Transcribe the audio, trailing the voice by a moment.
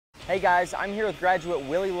Hey guys, I'm here with graduate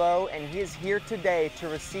Willie Lowe, and he is here today to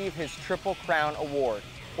receive his Triple Crown Award.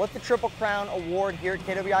 What the Triple Crown Award here at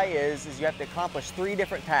KWI is you have to accomplish 3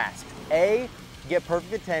 different tasks. A, get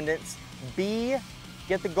perfect attendance. B,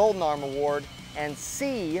 get the Golden Arm Award. And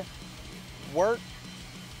C, work,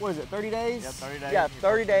 what is it, 30 days? Yeah, 30 days. Yeah,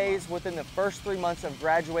 30 days within the first 3 months of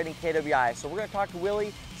graduating KWI. So we're gonna talk to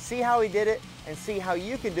Willie, see how he did it, and see how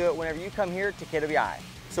you can do it whenever you come here to KWI.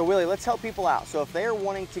 So Willie, let's help people out. So if they are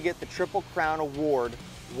wanting to get the Triple Crown Award,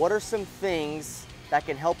 what are some things that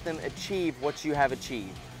can help them achieve what you have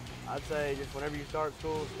achieved? I'd say just whenever you start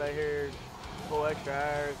school, stay here, pull extra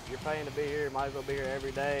hours. You're paying to be here, might as well be here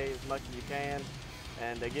every day as much as you can.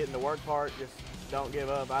 And to get in the work part, just don't give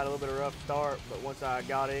up. I had a little bit of a rough start, but once I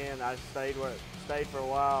got in, I stayed for a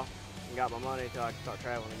while and got my money until I could start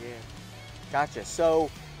traveling again. Gotcha. So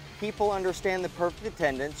people understand the perfect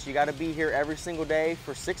attendance. You got to be here every single day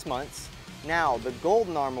for 6 months. Now, the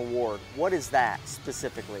Golden Arm Award, what is that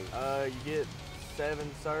specifically? You get 7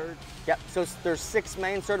 certs. Yep, so there's 6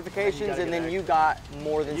 main certifications, and then extra. you got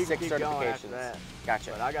more than You 6 can keep going certifications. after that.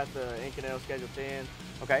 Gotcha. But I got the Inconel Schedule 10.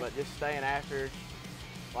 Okay. But just staying after,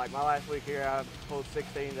 like my last week here, I pulled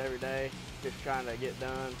 16s every day, just trying to get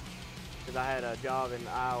done, because I had a job in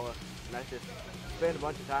Iowa, and that's just spend a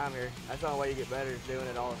bunch of time here. That's the only way you get better, is doing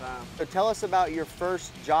it all the time. So tell us about your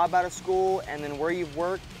first job out of school, and then where you've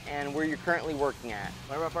worked and where you're currently working at.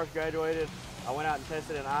 Whenever I first graduated, I went out and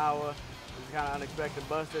tested in Iowa. It was kind of unexpected,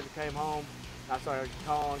 busted, came home. I started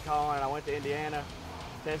calling, and I went to Indiana,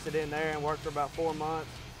 tested in there and worked for about 4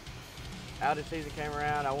 months. Out of season came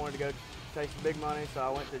around, I wanted to go chase the big money, so I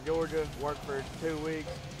went to Georgia, worked for 2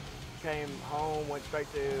 weeks, came home, went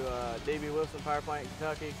straight to D.B. Wilson Power Plant in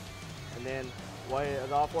Kentucky, and then I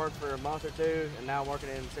was off work for a month or 2, and now I'm working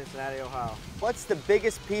in Cincinnati, Ohio. What's the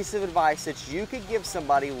biggest piece of advice that you could give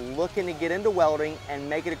somebody looking to get into welding and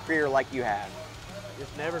make it a career like you have?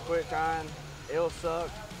 Just never quit trying. It'll suck.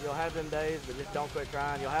 You'll have them days, but just don't quit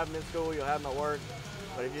trying. You'll have them in school, you'll have them at work,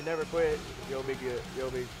 but if you never quit, you'll be good.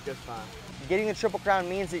 You'll be just fine. Getting the Triple Crown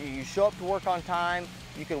means that you show up to work on time,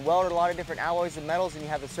 you can weld a lot of different alloys and metals, and you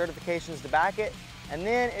have the certifications to back it. And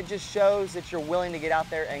then it just shows that you're willing to get out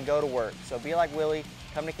there and go to work. So be like Willie,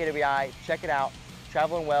 come to KWI, check it out,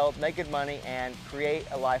 travel and weld, make good money, and create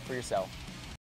a life for yourself.